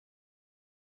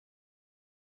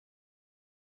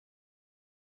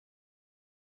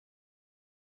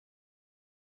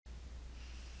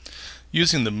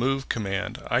Using the move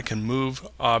command, I can move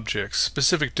objects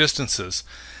specific distances,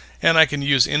 and I can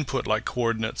use input like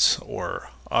coordinates or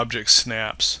object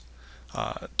snaps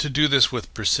to do this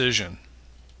with precision.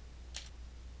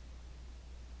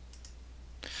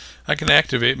 I can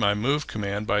activate my move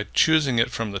command by choosing it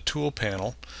from the tool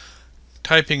panel,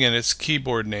 typing in its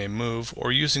keyboard name move,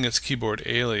 or using its keyboard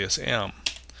alias M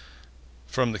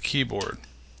from the keyboard.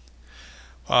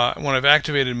 When I've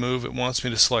activated move, it wants me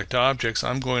to select objects.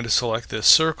 I'm going to select this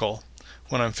circle.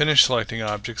 When I'm finished selecting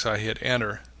objects, I hit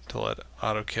enter to let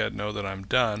AutoCAD know that I'm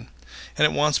done, and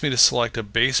it wants me to select a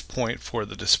base point for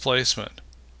the displacement.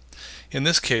 In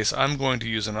this case, I'm going to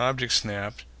use an object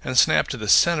snap and snap to the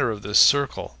center of this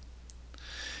circle.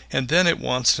 And then it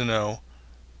wants to know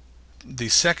the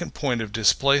second point of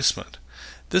displacement.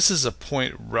 This is a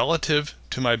point relative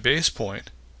to my base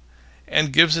point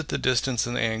and gives it the distance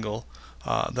and angle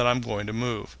that I'm going to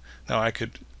move. Now I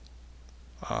could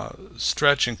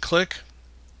stretch and click.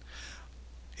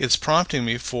 It's prompting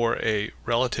me for a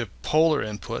relative polar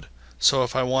input, so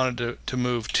if I wanted to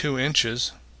move 2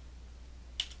 inches,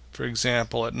 for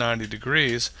example at 90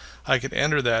 degrees, I could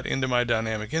enter that into my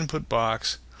dynamic input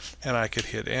box and I could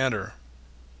hit enter.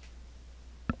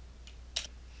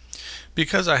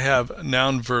 Because I have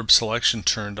noun-verb selection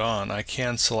turned on, I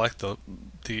can select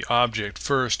the object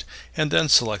first and then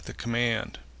select the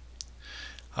command.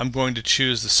 I'm going to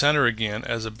choose the center again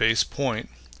as a base point,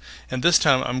 and this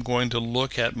time I'm going to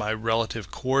look at my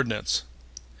relative coordinates.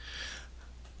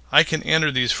 I can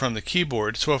enter these from the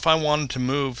keyboard, so if I wanted to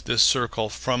move this circle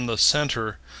from the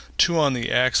center 2 on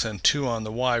the X and 2 on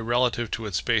the Y relative to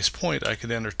its base point, I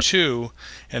could enter 2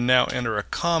 and now enter a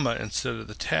comma instead of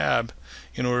the tab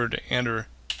in order to enter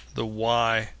the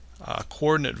Y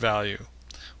coordinate value.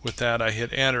 With that, I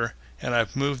hit enter and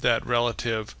I've moved that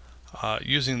relative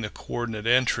using the coordinate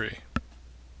entry.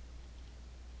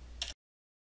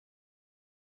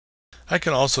 I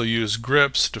can also use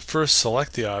grips to first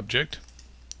select the object,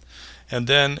 and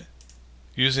then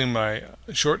using my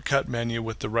shortcut menu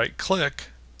with the right click,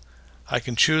 I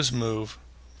can choose move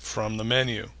from the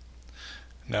menu.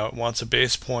 Now it wants a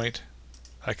base point.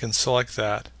 I can select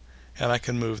that and I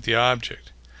can move the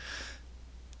object.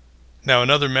 Now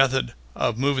another method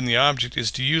of moving the object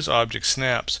is to use object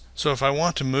snaps. So if I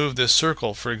want to move this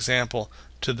circle, for example,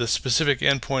 to the specific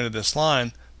endpoint of this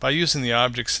line, by using the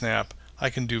object snap I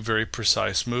can do very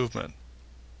precise movement.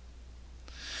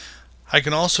 I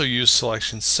can also use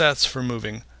selection sets for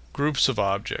moving groups of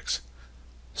objects.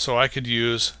 So I could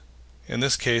use, in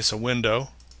this case, a window.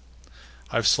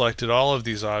 I've selected all of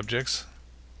these objects.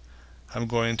 I'm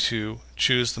going to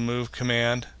choose the move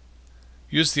command,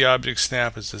 use the object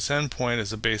snap as its endpoint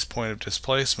as a base point of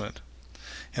displacement,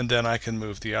 and then I can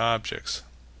move the objects.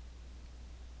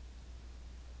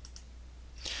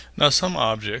 Now some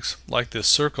objects, like this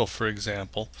circle for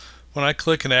example, when I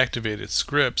click and activate its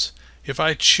grips, if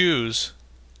I choose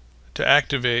to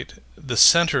activate the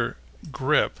center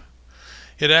grip,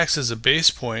 it acts as a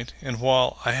base point, and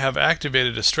while I have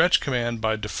activated a stretch command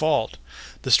by default,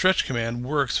 the stretch command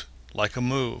works like a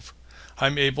move.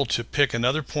 I'm able to pick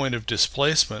another point of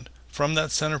displacement from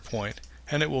that center point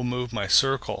and it will move my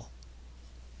circle.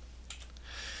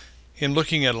 In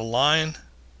looking at a line,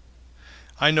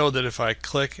 I know that if I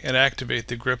click and activate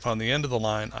the grip on the end of the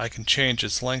line, I can change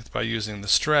its length by using the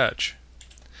stretch.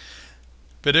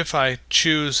 But if I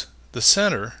choose the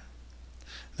center,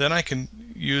 then I can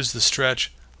use the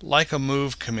stretch like a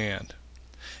move command.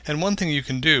 And one thing you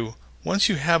can do, once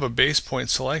you have a base point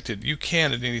selected, you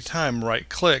can at any time right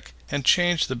click and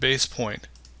change the base point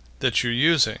that you're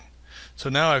using. So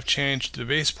now I've changed the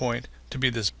base point to be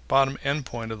this bottom end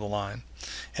point of the line,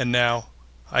 and now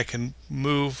I can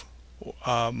move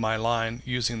my line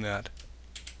using that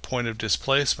point of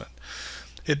displacement.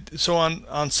 So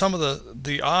on some of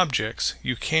the objects,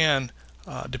 you can,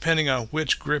 depending on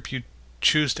which grip you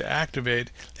choose to activate,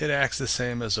 it acts the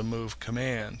same as a move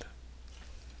command.